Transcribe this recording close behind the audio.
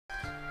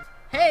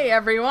Hey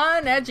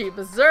everyone,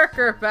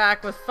 edgeyberzerker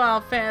back with Final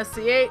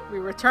Fantasy VIII. We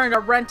returned to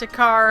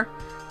rent-a-car.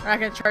 We're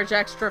not gonna charge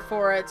extra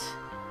for it.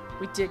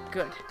 We did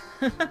good.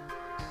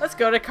 Let's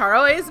go to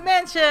Karoe's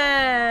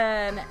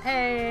mansion!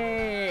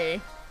 Hey!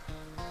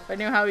 If I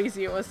knew how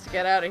easy it was to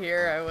get out of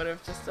here, I would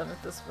have just done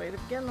it this way to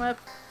begin with.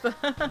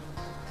 I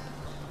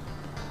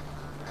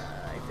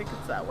think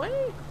it's that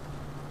way?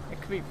 It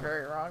could be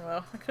very wrong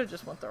though. I could have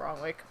just went the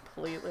wrong way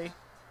completely.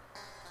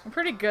 I'm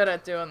pretty good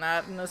at doing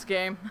that in this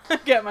game.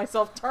 Get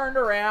myself turned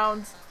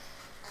around.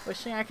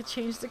 Wishing I could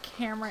change the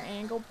camera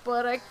angle,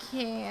 but I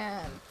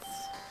can't.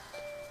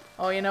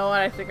 Oh, you know what?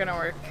 I think I know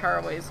where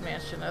Karoe's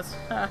mansion is.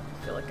 I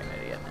feel like an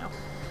idiot now.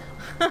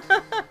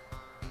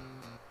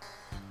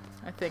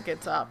 I think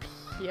it's up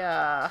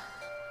here.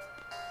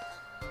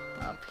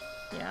 Up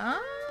here?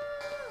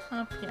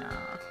 Up here.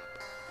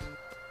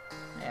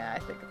 Yeah, I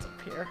think it's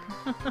up here.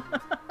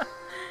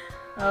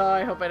 Oh,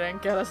 I hope I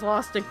didn't get us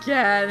lost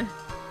again.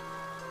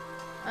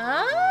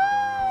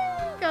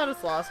 Got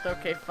us lost.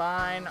 Okay,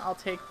 fine. I'll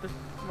take the...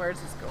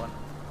 Where's this going?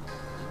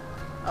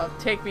 Oh,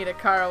 take me to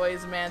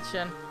Karoe's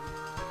mansion.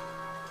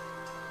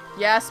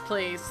 Yes,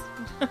 please.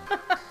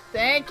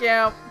 Thank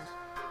you.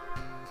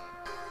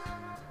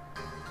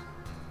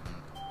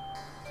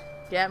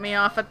 Get me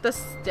off at the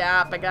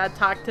step. I gotta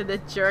talk to the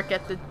jerk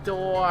at the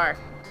door.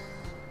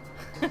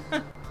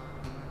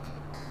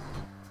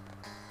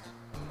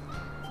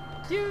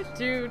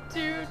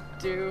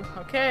 Do.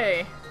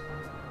 Okay.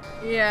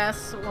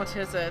 Yes, what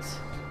is it?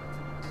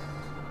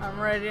 I'm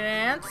ready to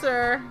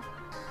answer.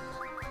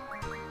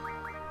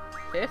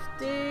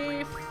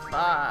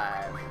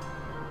 55.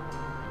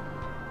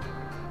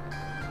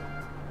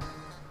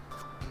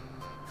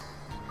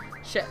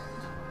 Shit.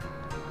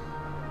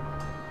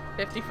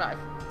 55.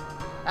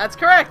 That's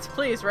correct!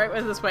 Please, right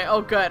with this way.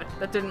 Oh, good.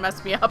 That didn't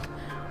mess me up.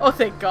 Oh,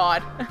 thank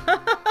God.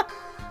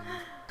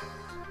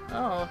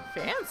 Oh,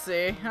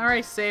 fancy. I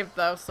already saved,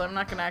 though, so I'm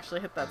not gonna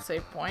actually hit that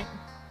save point.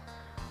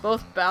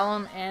 Both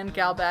Balam and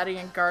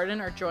Galbadian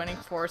Garden are joining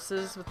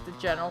forces with the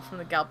general from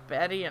the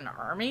Galbadian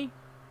army?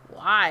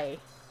 Why?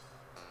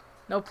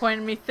 No point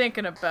in me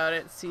thinking about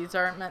it. Seeds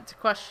aren't meant to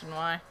question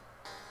why.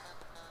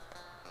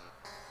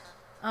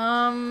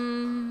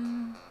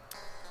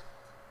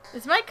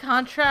 Is my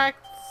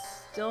contract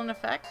still in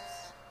effect?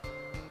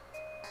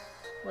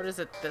 What is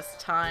it this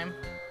time?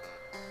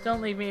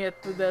 Don't leave me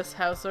at this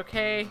house,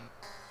 okay?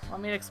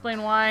 Want me to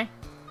explain why?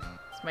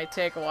 This might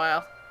take a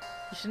while.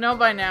 You should know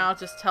by now.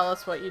 Just tell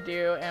us what you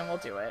do and we'll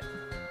do it.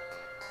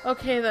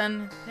 Okay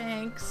then.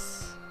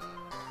 Thanks.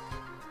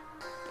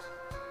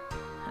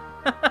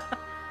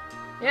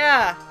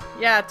 Yeah,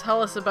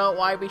 tell us about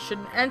why we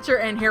shouldn't enter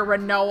in here,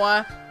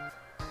 Renoa.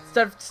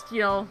 Instead of just, you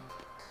know...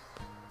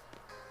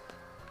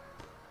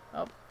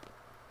 Oh.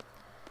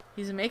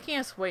 He's making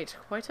us wait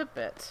quite a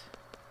bit.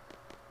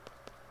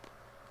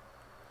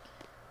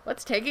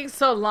 What's taking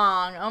so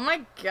long? Oh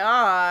my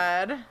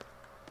God.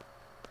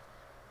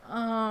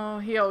 Oh,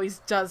 he always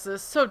does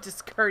this. So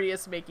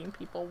discourteous, making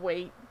people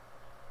wait.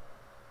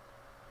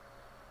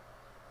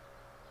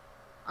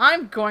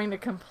 I'm going to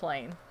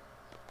complain.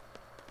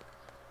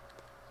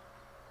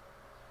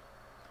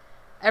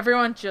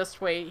 Everyone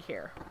just wait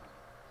here.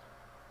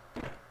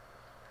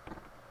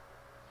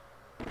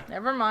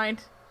 Never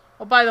mind.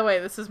 Oh, by the way,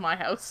 this is my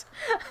house.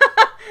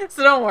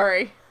 So don't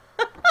worry.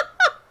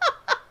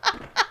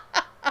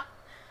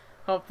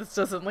 Hope this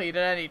doesn't lead to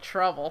any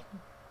trouble.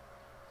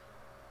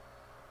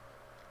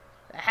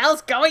 The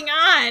hell's going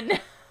on?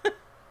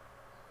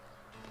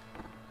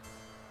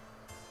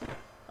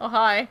 Oh,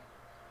 hi.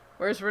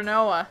 Where's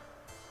Renoa?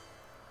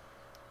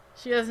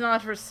 She has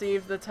not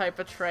received the type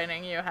of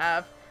training you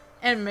have,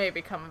 and may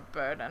become a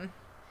burden.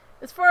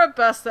 It's for her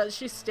best that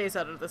she stays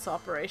out of this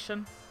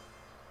operation.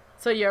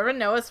 So you're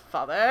Renoa's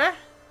father?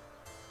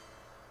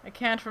 I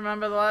can't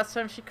remember the last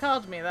time she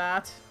called me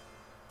that.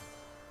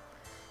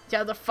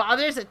 So the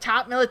father's a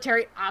top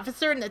military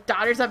officer and the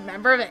daughter's a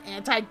member of an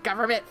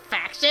anti-government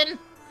faction?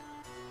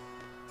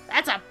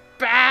 That's a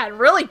bad,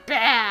 really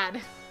bad.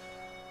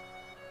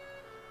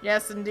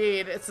 Yes,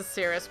 indeed. It's a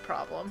serious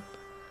problem.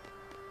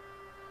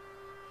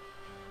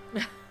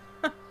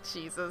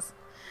 Jesus.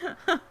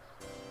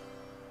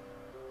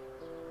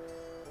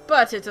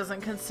 But it doesn't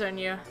concern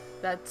you.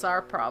 That's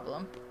our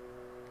problem.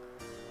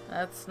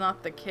 That's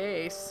not the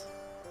case.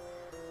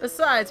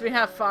 Besides, we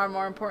have far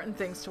more important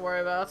things to worry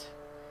about.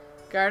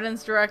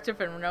 Garden's directive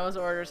and Renoa's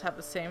orders have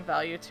the same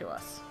value to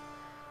us.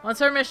 Once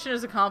our mission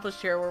is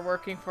accomplished here, we're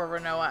working for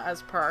Renoa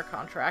as per our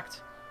contract.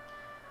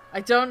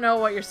 I don't know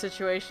what your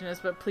situation is,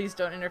 but please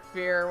don't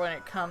interfere when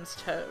it comes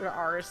to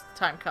ours. The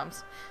time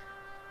comes.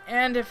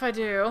 And if I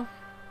do,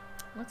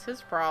 what's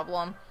his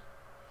problem?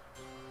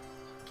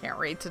 Can't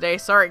read today.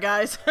 Sorry,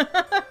 guys.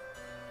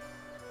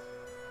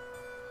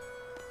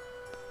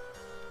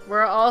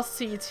 We're all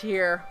seats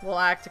here. We'll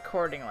act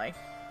accordingly.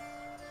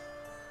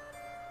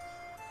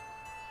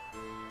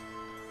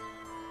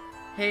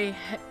 Hey,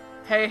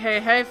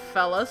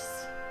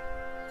 fellas.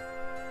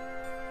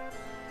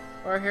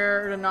 We're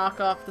here to knock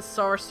off the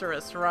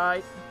sorceress,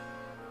 right?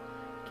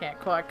 Can't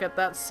quite get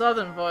that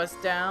southern voice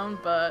down,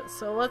 but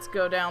so let's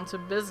go down to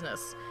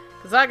business.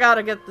 Because I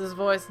gotta get this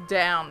voice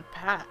down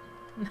pat.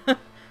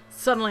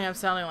 Suddenly I'm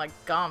sounding like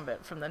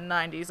Gambit from the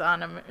 90s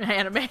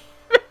anime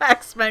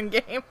X-Men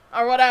game.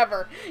 Or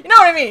whatever. You know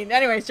what I mean?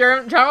 Anyways,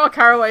 General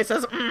Caraway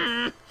says,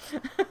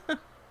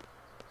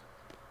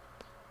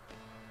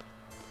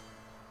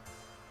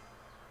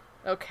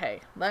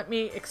 Okay, let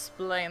me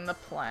explain the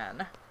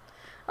plan.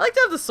 I like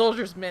to have the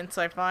soldiers mints,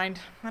 I find.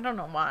 I don't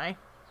know why.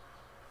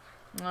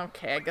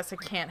 Okay, I guess I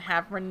can't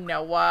have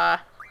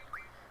Renoa.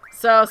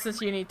 So,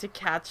 since you need to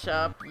catch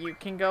up, you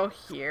can go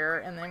here,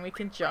 and then we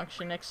can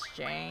junction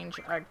exchange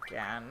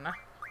again.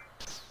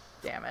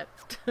 Damn it.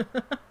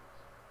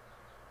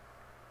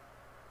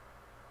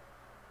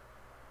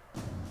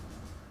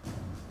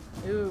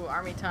 Ooh,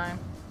 army time.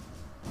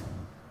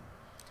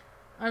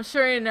 I'm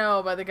sure you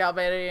know by the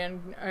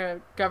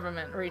Galbadian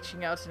government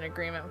reaching out in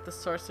agreement with the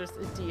sorceress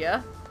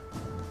Edgey.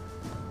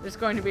 There's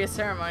going to be a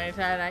ceremony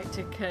tonight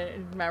to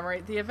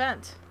commemorate the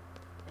event.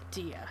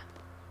 Edgey.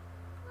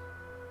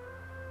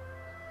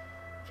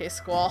 Okay,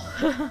 Squall.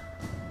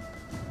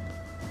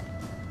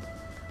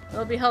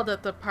 It'll be held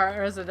at the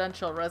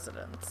residential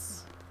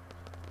residence.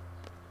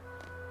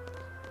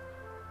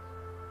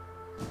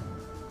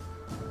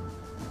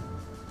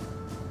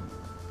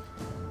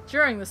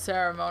 During the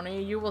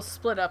ceremony, you will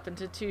split up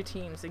into 2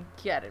 teams and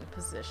get in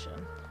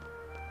position.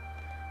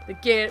 The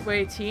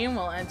gateway team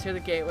will enter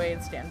the gateway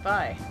and stand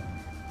by.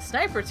 The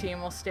sniper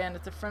team will stand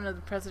at the front of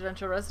the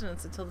presidential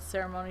residence until the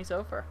ceremony's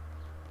over.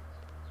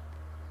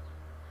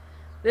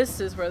 This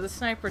is where the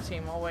sniper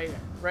team will wait,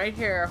 right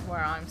here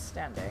where I'm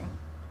standing.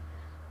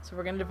 So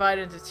we're going to divide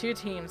into 2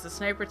 teams, the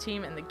sniper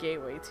team and the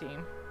gateway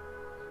team.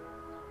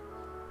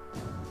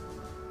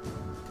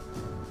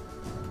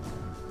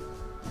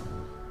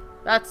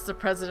 That's the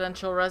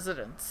presidential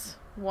residence.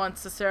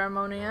 Once the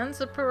ceremony ends,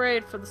 the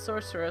parade for the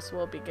sorceress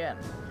will begin.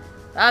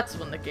 That's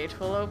when the gate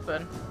will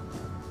open.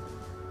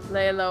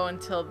 Lay low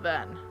until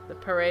then. The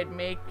parade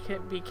may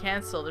be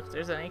cancelled if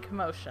there's any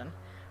commotion.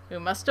 We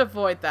must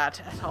avoid that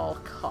at all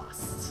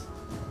costs.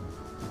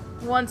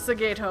 Once the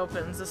gate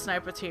opens, the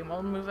sniper team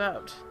will move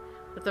out.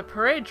 With the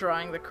parade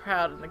drawing the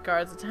crowd and the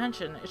guards'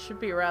 attention, it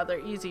should be rather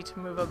easy to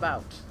move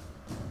about.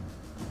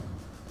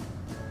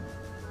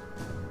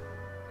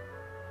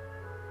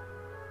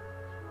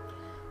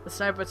 The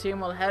sniper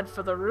team will head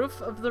for the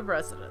roof of the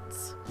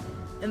residence.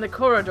 In the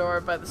corridor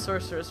by the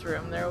sorcerer's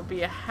room, there will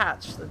be a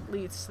hatch that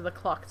leads to the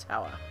clock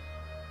tower.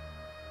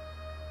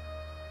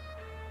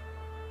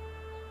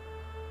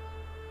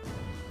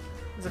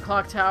 There's a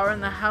clock tower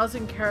and they're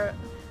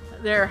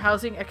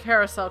housing a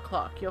carousel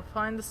clock. You'll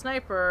find the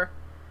sniper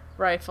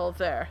rifle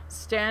there.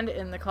 Stand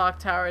in the clock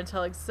tower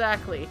until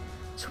exactly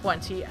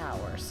 20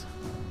 hours.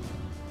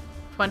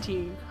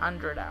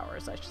 2000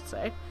 hours, I should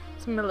say.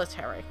 It's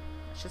military.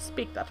 I should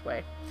speak that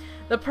way.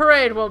 The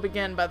parade will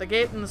begin by the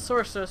gate and the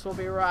sorceress will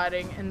be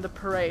riding in the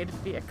parade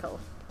vehicle.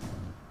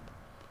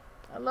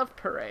 I love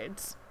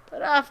parades.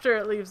 But after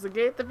it leaves the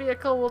gate, the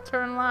vehicle will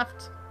turn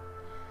left.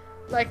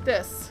 Like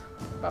this.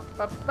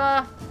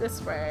 Ba-ba-ba,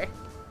 this way.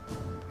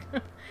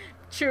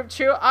 Choo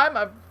choo, I'm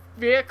a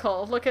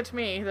vehicle. Look at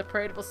me. The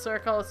parade will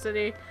circle the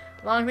city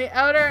along the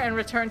outer and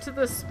return to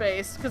this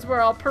space, because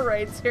we're all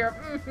parades here.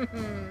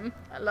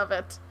 I love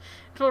it.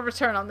 It will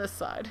return on this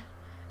side.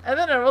 And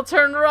then it will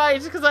turn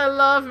right, because I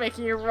love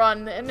making you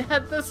run, and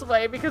head this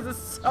way because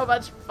it's so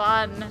much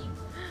fun.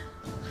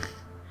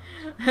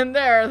 And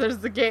there's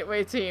the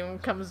gateway team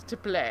comes to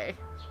play.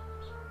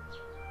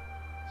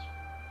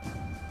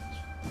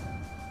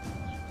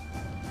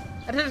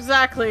 At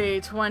exactly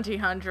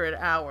 2000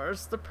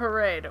 hours, the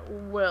parade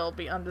will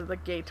be under the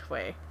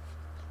gateway.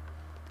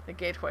 The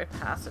gateway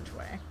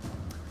passageway.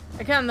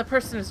 Again, the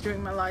person who's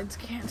doing my lines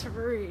can't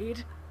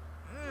read.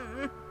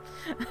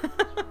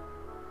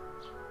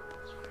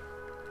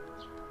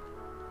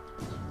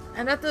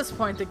 And at this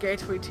point, the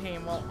gateway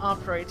team will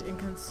operate in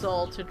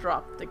console to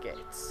drop the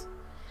gates.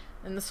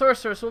 And the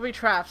sorceress will be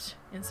trapped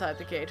inside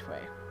the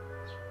gateway.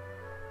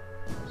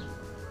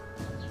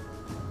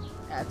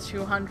 At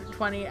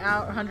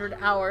 200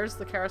 hours,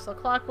 the carousel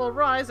clock will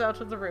rise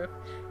out of the roof,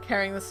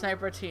 carrying the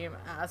sniper team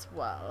as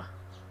well.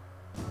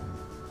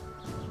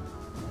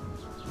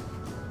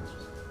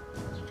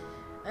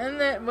 And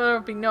there will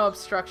be no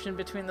obstruction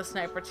between the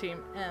sniper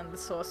team and the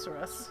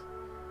sorceress.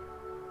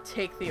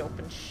 Take the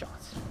open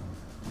shot.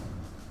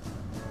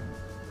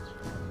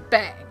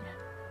 Bang!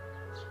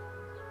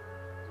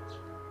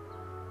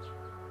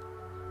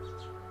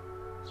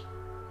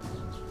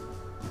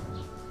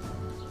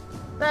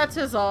 That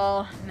is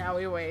all. Now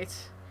we wait.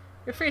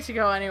 You're free to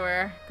go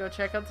anywhere. Go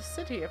check out the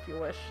city if you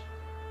wish.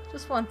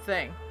 Just one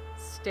thing.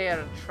 Stay out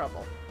of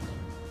trouble.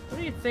 What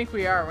do you think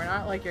we are? We're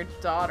not like your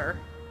daughter.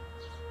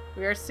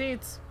 We are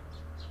seeds.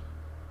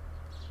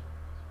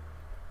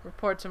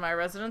 Report to my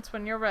residence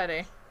when you're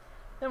ready.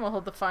 Then we'll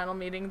hold the final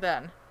meeting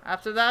then.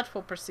 After that,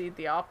 we'll proceed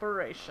the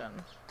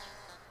operation.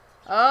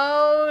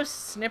 Oh,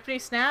 snippity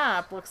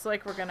snap. Looks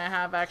like we're gonna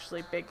have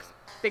actually big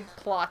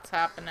plots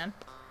happening.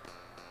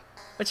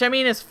 Which I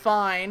mean is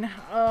fine.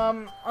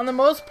 On the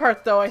most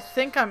part though, I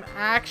think I'm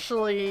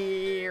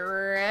actually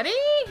ready?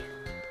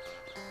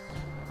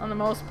 On the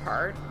most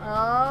part.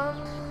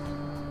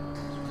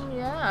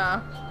 Yeah.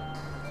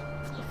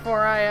 Before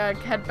I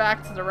head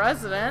back to the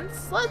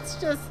residence, let's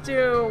just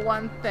do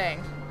one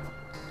thing.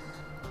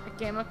 A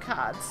game of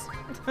cards.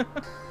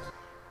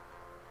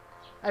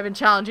 I've been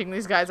challenging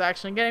these guys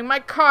actually, getting my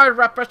card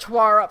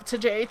repertoire up to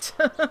date.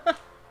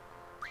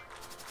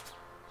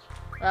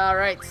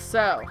 Alright,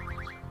 so.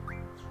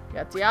 We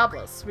got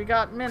Diablos, we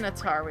got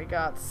Minotaur, we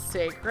got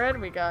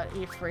Sacred, we got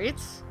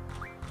Ifrit.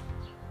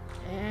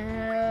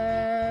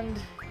 And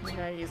we're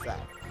gonna use that.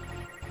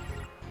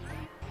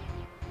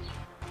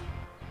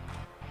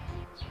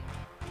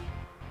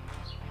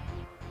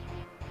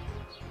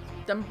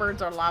 Them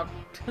birds are loud.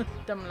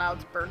 Them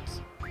loud birds.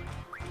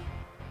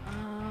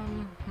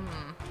 I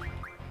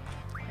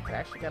could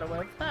actually get away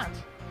with that.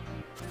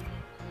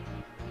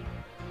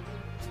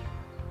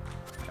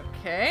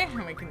 Okay,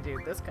 and we can do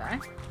this guy.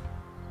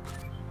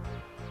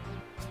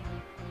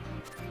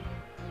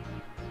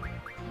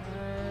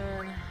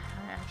 And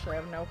I actually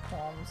have no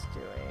qualms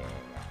doing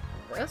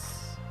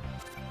this.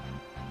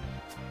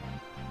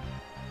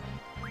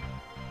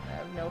 I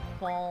have no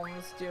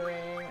qualms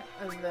doing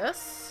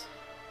this.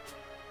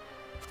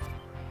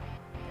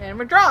 And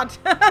we're drawn!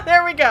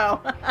 There we go!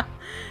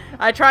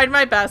 I tried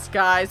my best,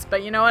 guys,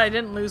 but you know what? I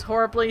didn't lose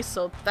horribly,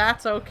 so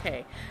that's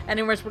okay.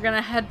 Anyways, we're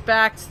gonna head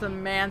back to the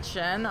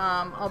mansion.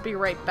 I'll be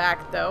right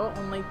back, though,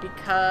 only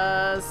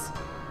because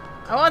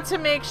I want to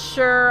make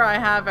sure I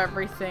have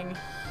everything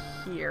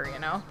here, you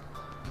know?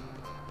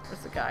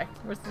 Where's the guy?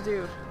 Where's the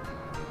dude?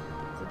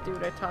 Where's the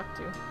dude I talked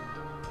to?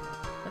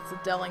 That's the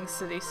Delling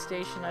City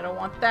Station. I don't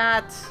want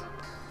that.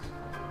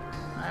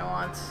 I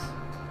want...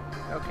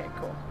 Okay,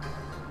 cool.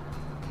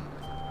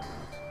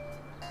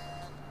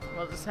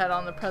 We'll just head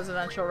on the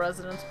presidential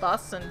residence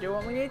bus and do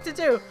what we need to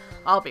do.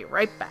 I'll be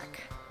right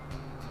back.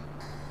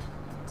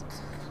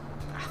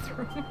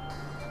 Bathroom.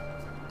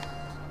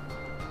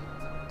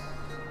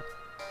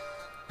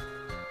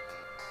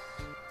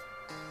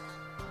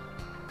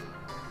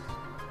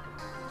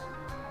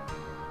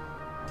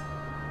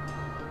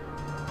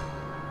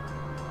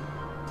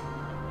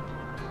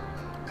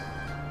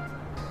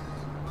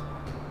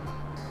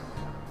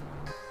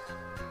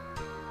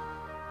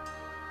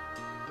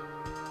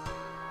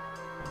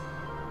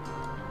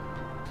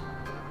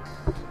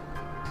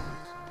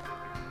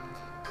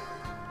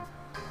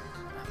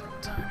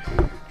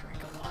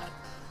 Drink a lot.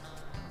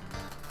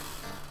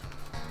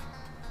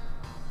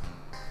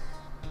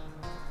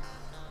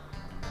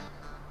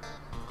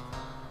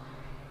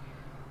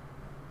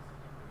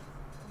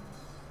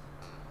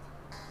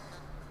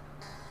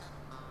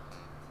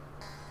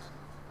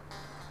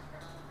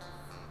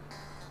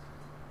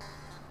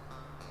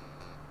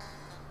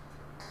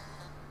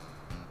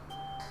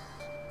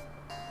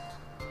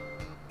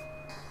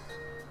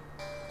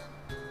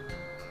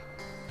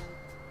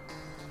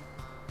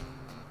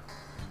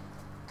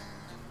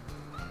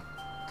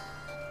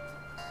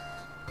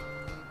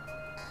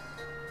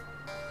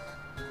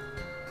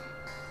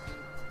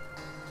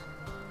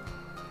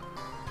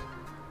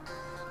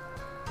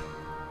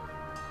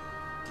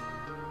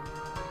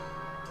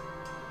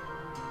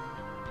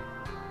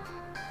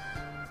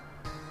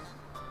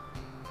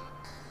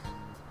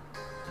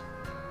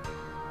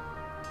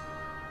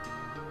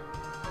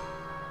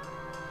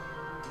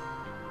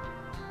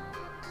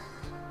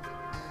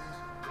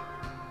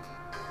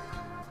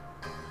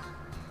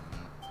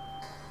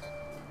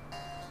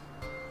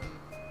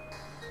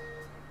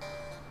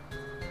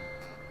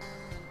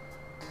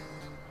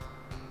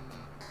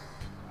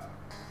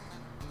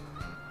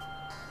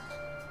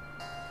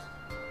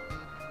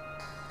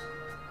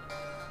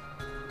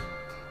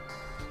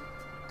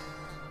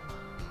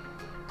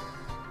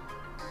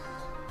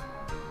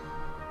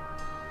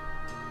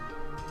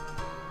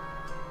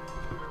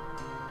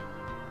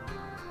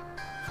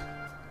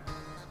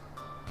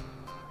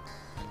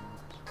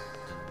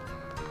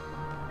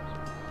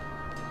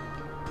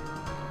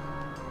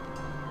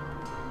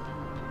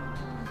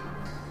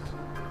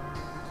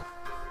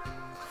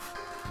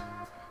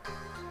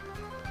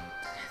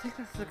 I think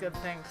that's a good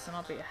thing, because then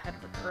I'll be ahead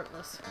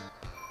regardless.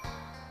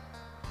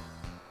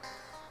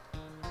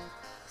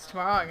 So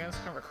tomorrow I'm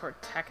just gonna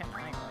record Tekken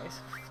anyways.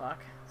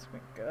 Fuck, it's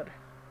been good.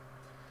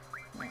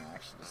 I'm gonna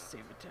actually just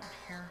save it down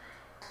here.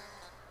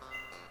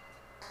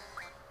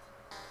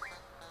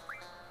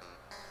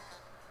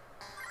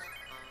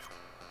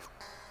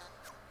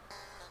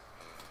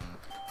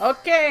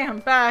 Okay,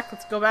 I'm back.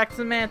 Let's go back to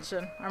the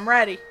mansion. I'm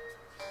ready.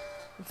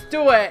 Let's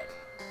do it.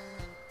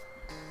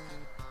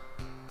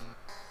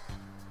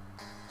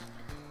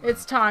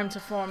 It's time to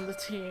form the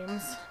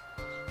teams.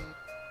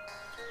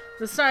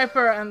 The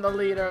sniper and the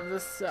leader of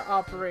this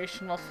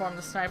operation will form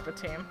the sniper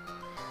team.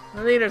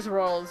 The leader's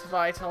role is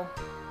vital.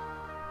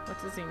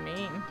 What does he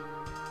mean?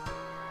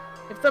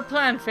 If the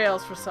plan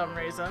fails for some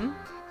reason,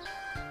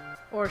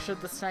 or should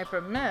the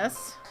sniper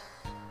miss,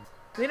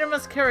 the leader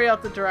must carry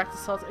out the direct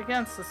assault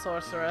against the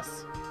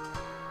sorceress.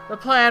 The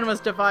plan was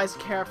devised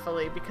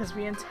carefully because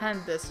we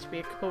intend this to be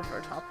a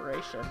covert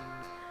operation.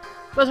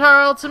 But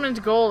our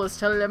ultimate goal is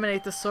to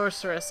eliminate the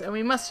sorceress, and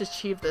we must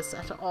achieve this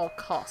at all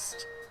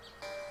cost.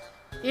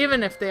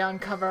 Even if they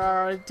uncover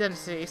our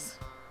identities.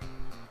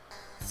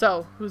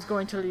 So, who's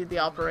going to lead the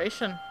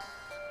operation?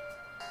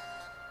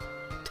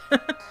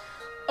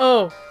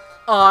 Oh,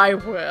 I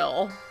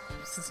will.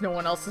 Since no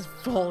one else is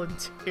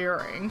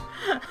volunteering.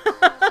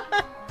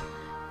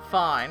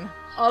 Fine.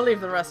 I'll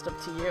leave the rest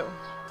up to you.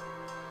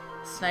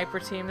 Sniper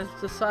team is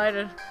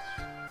decided.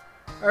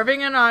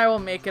 Irving and I will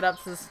make it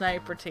up to the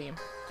sniper team.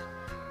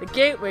 The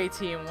gateway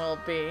team will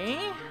be...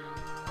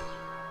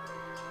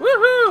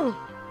 Woohoo!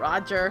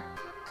 Roger.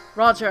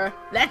 Roger,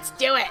 let's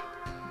do it!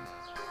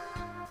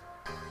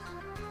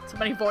 So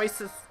many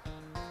voices.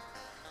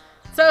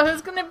 So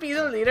who's gonna be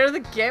the leader of the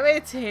gateway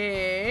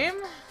team?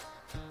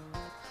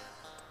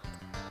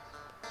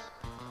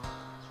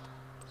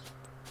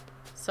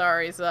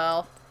 Sorry,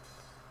 Zell.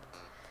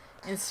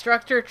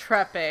 Instructor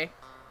Treppe.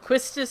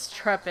 Quistis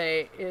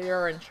Treppe,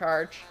 you're in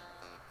charge.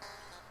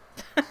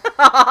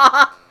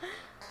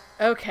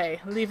 Okay,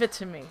 leave it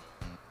to me.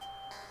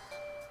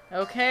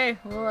 Okay,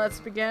 well, let's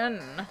begin.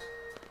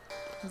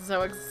 I'm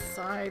so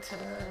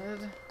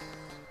excited.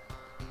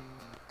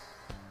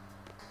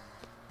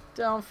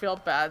 Don't feel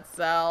bad,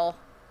 Zell.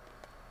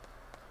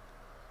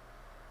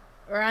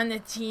 We're on the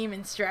team,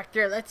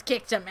 instructor. Let's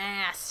kick some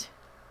ass.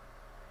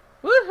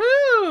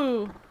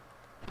 Woohoo!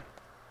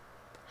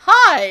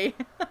 Hi!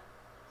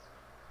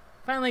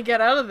 Finally get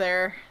out of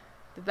there.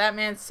 Did that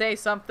man say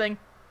something?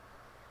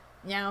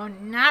 No,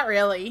 not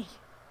really.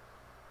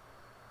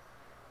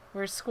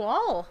 Where's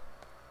Squall?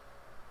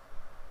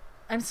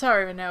 I'm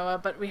sorry, Manoa,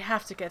 but we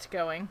have to get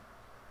going.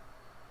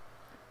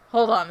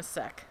 Hold on a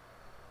sec.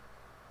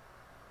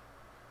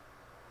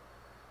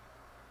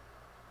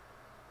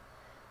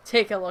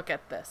 Take a look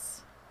at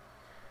this.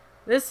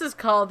 This is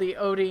called the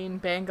Odin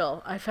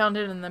bangle. I found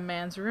it in the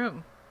man's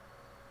room.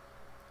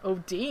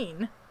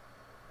 Odin?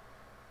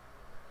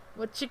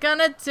 What you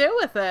gonna do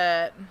with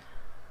it?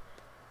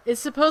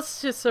 It's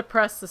supposed to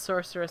suppress the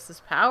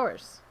sorceress's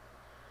powers.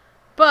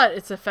 But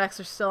its effects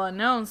are still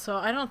unknown, so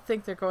I don't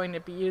think they're going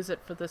to use it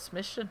for this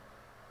mission.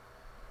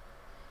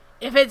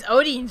 If it's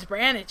Odin's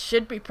brand, it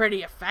should be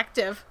pretty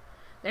effective.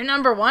 They're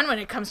 #1 when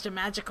it comes to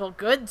magical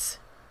goods.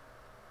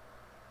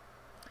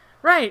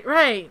 Right,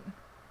 right.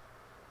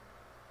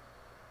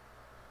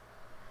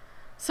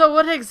 So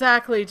what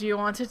exactly do you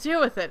want to do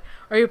with it?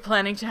 Are you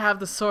planning to have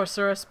the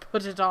sorceress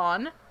put it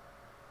on?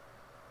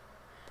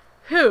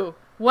 Who?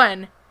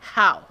 When?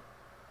 How?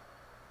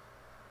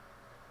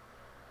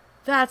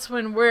 That's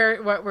what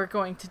we're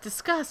going to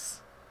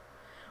discuss.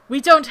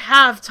 We don't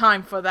have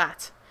time for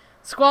that.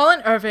 Squall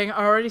and Irving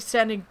are already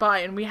standing by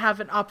and we have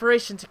an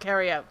operation to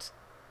carry out.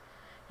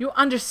 You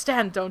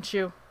understand, don't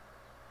you?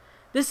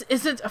 This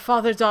isn't a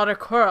father-daughter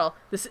quarrel.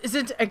 This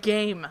isn't a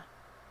game.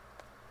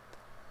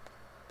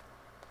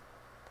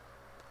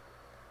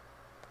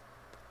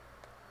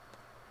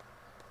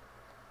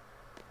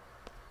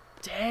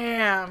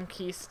 Damn,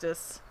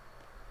 Quistis.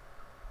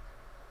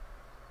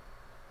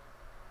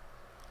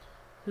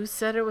 Who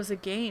said it was a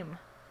game?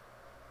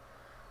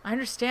 I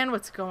understand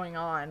what's going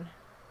on.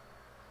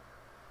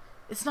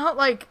 It's not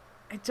like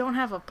I don't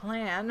have a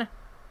plan.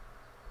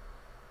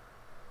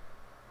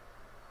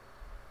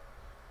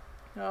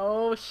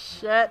 Oh,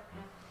 shit.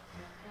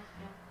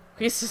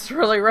 Quistis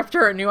really ripped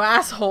her a new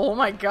asshole. Oh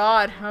my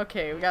god.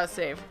 Okay, we gotta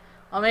save.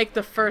 I'll make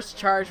the first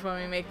charge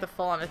when we make the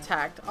full-on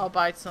attack. I'll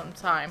buy some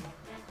time.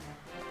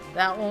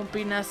 That won't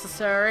be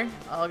necessary.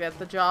 I'll get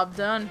the job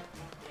done.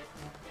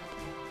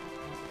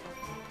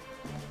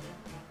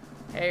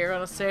 Hey, you're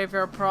gonna save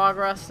your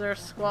progress there,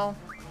 Squall.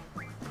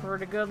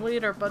 Pretty good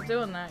leader, but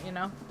doing that, you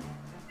know.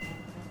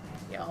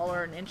 Y'all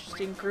are an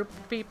interesting group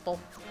of people.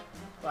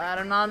 Glad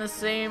I'm not in the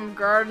same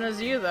garden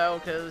as you, though,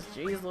 because,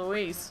 geez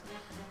Louise.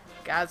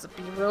 Guys, it'd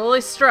be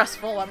really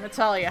stressful, I'm gonna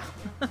tell you.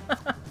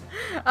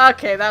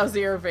 Okay, that was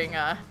the Irving,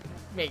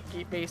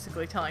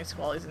 basically telling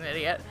Squall he's an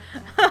idiot.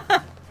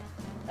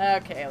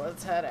 Okay,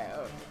 let's head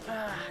out.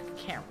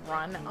 Can't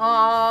run.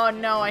 Oh,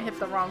 no, I hit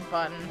the wrong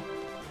button.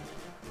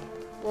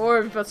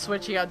 Or we're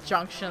switching out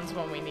junctions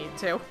when we need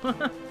to.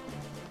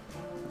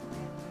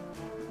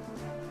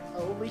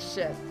 Holy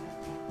shit.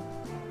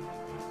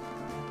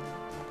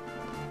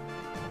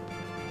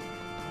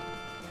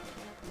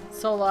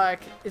 So,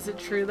 like, is it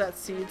true that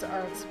seeds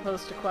aren't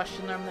supposed to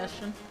question their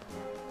mission?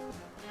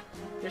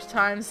 There's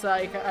times,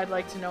 like, I'd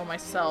like to know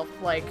myself,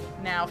 like,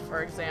 now,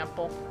 for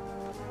example.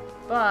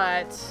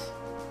 But...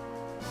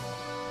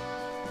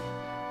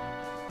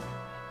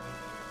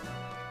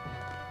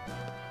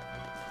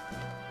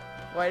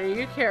 why do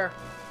you care?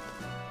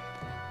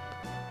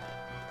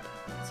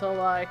 So,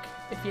 like,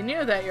 if you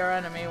knew that your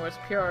enemy was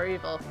pure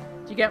evil,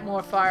 you get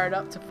more fired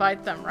up to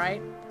fight them,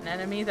 right? An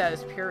enemy that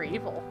is pure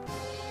evil.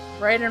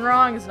 Right and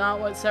wrong is not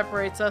what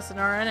separates us and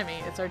our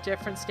enemy. It's our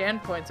different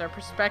standpoints, our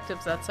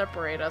perspectives that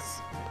separate us.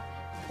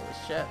 Holy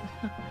shit.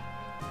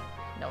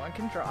 No one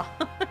can draw.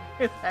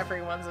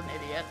 Everyone's an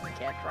idiot and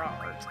can't draw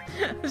art.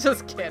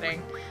 Just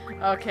kidding.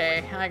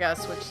 Okay, I gotta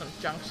switch some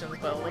junctions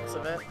by the looks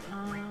of it.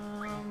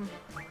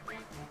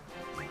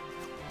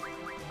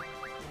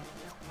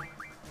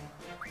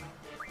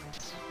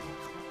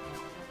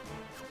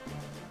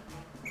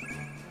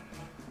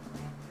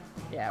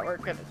 Yeah, we're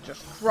gonna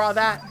just draw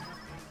that.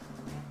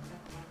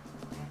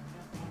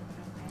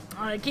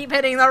 I keep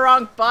hitting the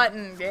wrong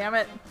button, damn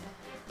it.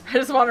 I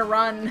just want to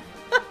run.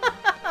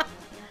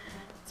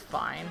 It's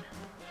fine.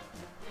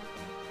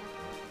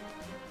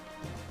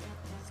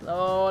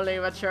 Slowly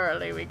but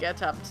surely we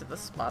get up to the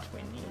spot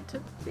we need to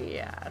be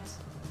at.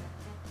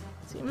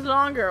 Seems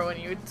longer when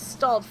you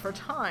stalled for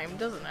time,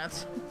 doesn't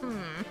it?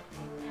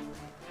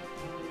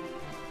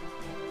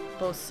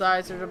 Both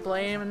sides are to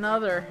blame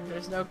another.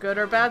 There's no good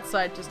or bad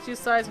side, just two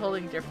sides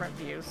holding different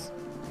views.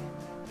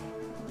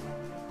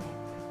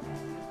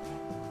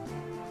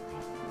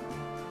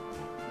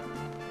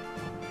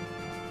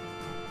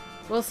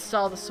 We'll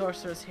stall the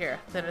sorcerers here,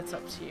 then it's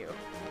up to you.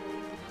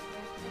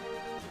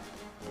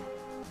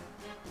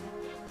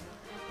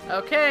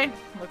 Okay,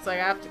 looks like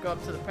I have to go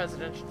up to the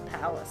presidential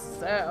palace,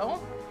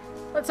 so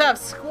let's have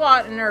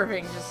Squat and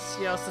Irving just,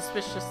 you know,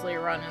 suspiciously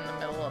run in the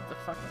middle of the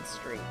fucking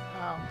street.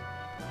 I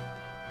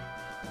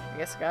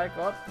guess I gotta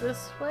go up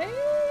this way?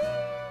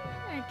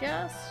 I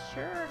guess,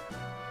 sure.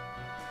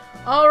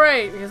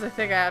 Alright, because I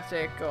think I have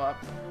to go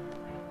up.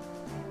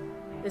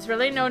 There's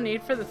really no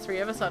need for the three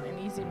of us on an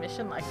easy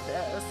mission like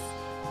this.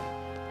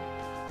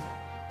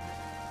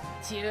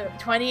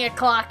 20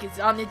 o'clock is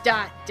on the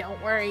dot,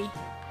 don't worry.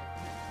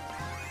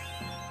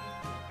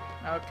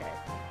 Okay.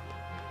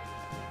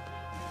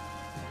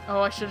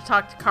 Oh, I should have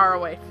talked to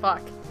Caraway.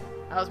 Fuck.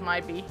 That was my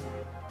B.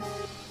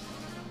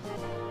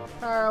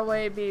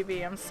 Caraway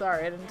BB, I'm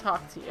sorry I didn't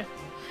talk to you.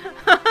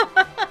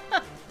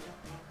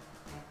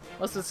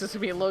 Most of it's just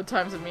gonna be load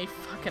times of me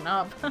fucking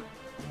up.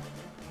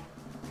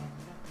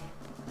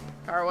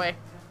 Caraway.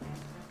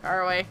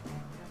 Caraway.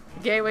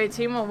 The gateway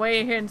team will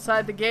wait here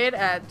inside the gate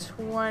at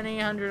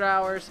 2000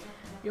 hours.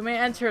 You may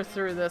enter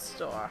through this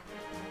door.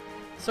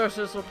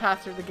 Sorcerers will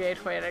pass through the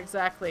gateway at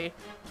exactly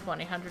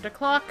 2000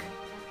 o'clock.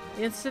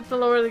 The instant the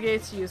lower the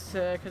gates used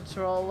to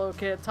control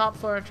located top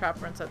floor and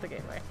trap runs at the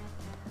gateway.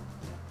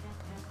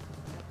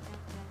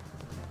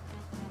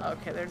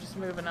 Okay, they're just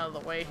moving out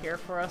of the way here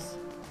for us.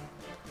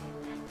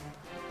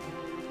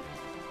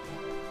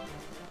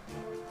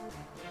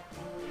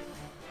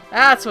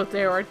 That's what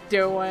they were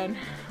doing.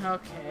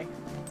 Okay.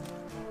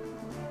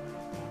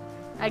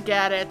 I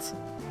get it.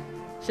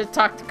 Should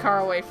talk to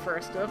Caraway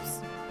first. Oops.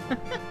 I'm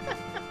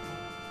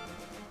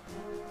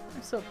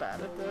so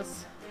bad at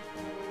this.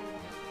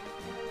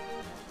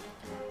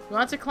 You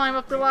want to climb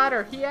up the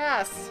ladder?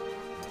 Yes!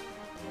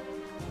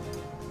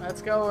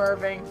 Let's go,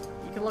 Irving.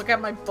 You can look at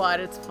my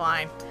butt, it's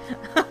fine.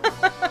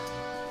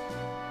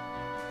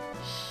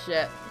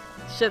 Shit.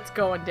 Shit's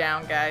going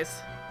down,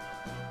 guys.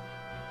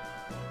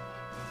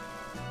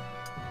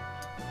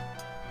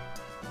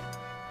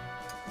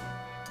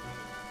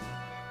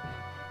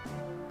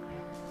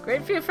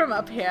 Great view from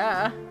up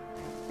here.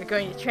 You're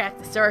going to track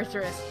the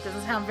sorceress.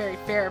 Doesn't sound very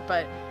fair,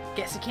 but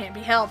guess it can't be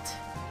helped.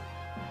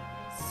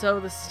 So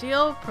the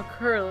steel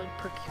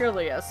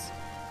Procurlius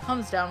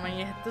comes down when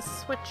you hit the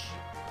switch.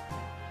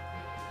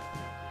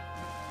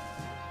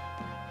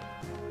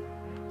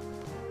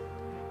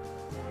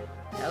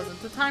 Now's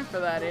the time for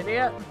that,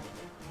 idiot.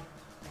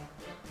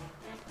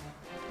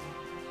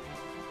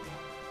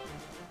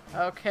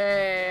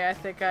 Okay, I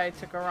think I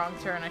took a wrong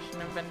turn. I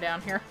shouldn't have been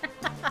down here.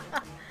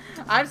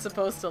 I'm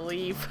supposed to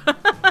leave.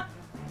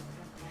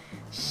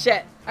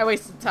 Shit, I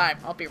wasted time.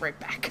 I'll be right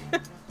back.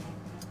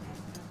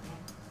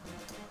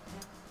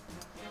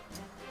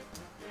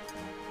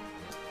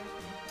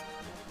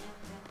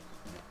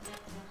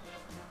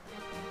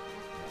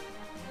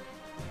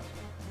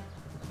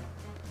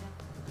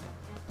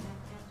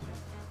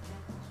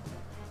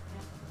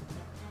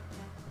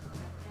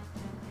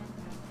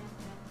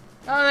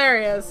 Oh, there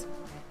he is.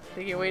 I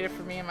think he waited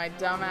for me and my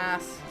dumb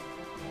ass.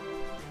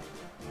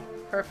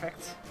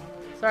 Perfect.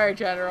 Sorry,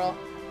 General.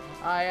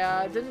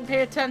 I didn't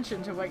pay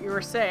attention to what you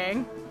were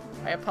saying.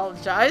 I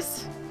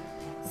apologize.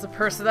 It's the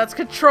person that's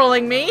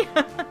controlling me.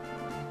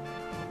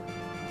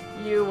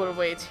 You will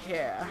wait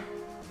here.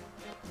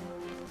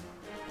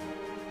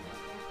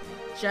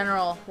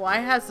 General, why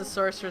has the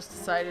sorceress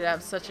decided to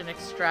have such an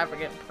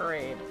extravagant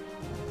parade?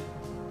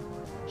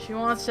 She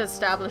wants to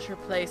establish her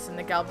place in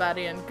the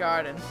Galbadian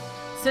Garden,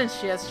 since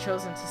she has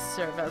chosen to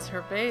serve as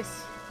her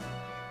base.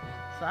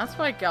 So that's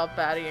why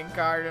Galbadian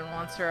Garden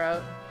wants her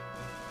out.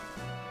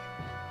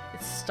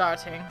 It's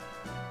starting.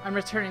 I'm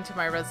returning to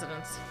my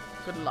residence.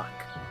 Good luck.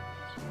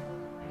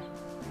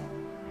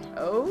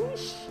 Oh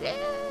shit!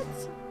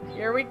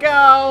 Here we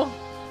go!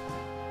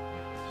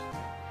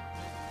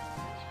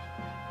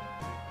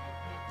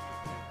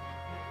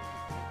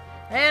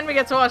 And we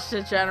get to watch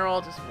the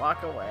General just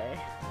walk away.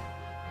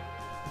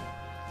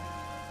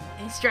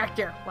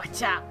 Instructor,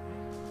 watch out!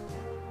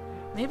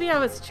 Maybe I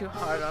was too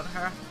hard on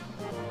her.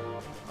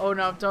 Oh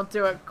no, don't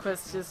do it,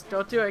 Quistis.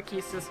 Don't do it,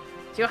 Kisses.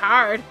 Too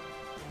hard!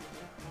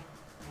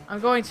 I'm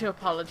going to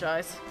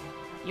apologize.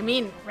 You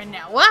mean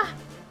Renoa?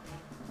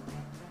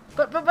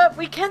 But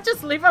we can't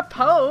just leave a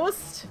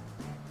post.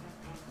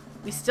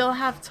 We still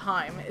have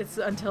time. It's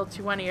until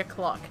 20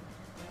 o'clock.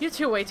 You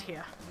two wait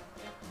here.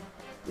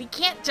 We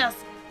can't just...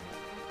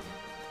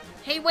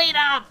 Hey, wait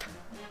up!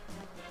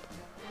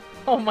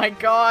 Oh my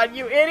god,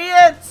 you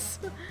idiots!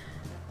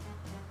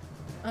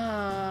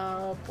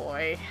 Oh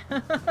boy.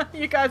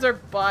 You guys are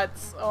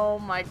butts. Oh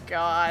my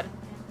god.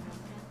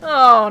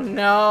 Oh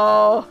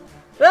no.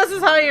 This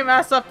is how you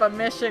mess up a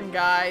mission,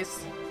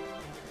 guys.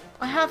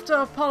 I have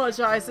to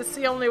apologize. It's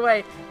the only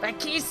way.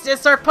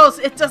 Bakistis or post.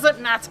 It doesn't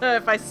matter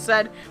if I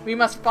said we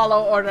must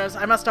follow orders.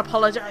 I must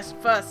apologize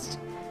first.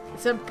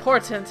 It's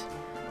important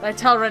that I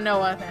tell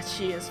Renoa that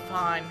she is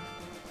fine.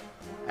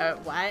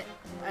 What?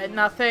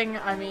 Nothing.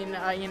 I mean,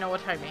 you know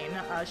what I mean.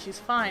 She's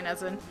fine,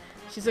 as in,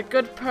 she's a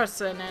good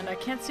person, and I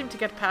can't seem to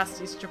get past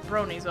these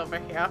jabronis over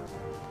here.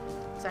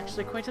 It's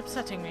actually quite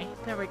upsetting me.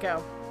 There we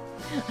go.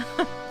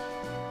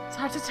 It's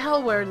hard to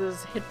tell where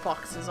those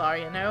hitboxes are,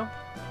 you know?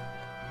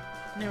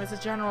 Anyways, the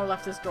general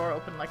left his door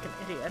open like an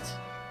idiot.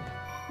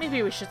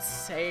 Maybe we should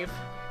save.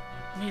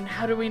 I mean,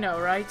 how do we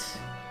know, right?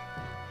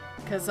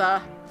 Because,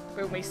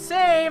 when we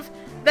save,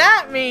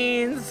 that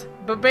means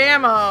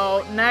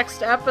babamo,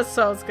 next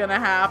episode's gonna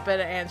happen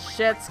and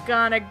shit's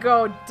gonna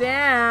go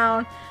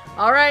down.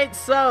 Alright,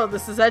 so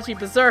this is Edgey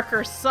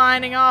Berserker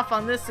signing off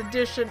on this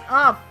edition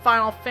of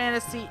Final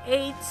Fantasy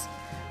VIII.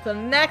 The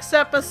next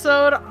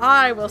episode,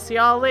 I will see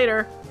y'all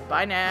later.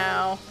 Bye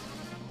now.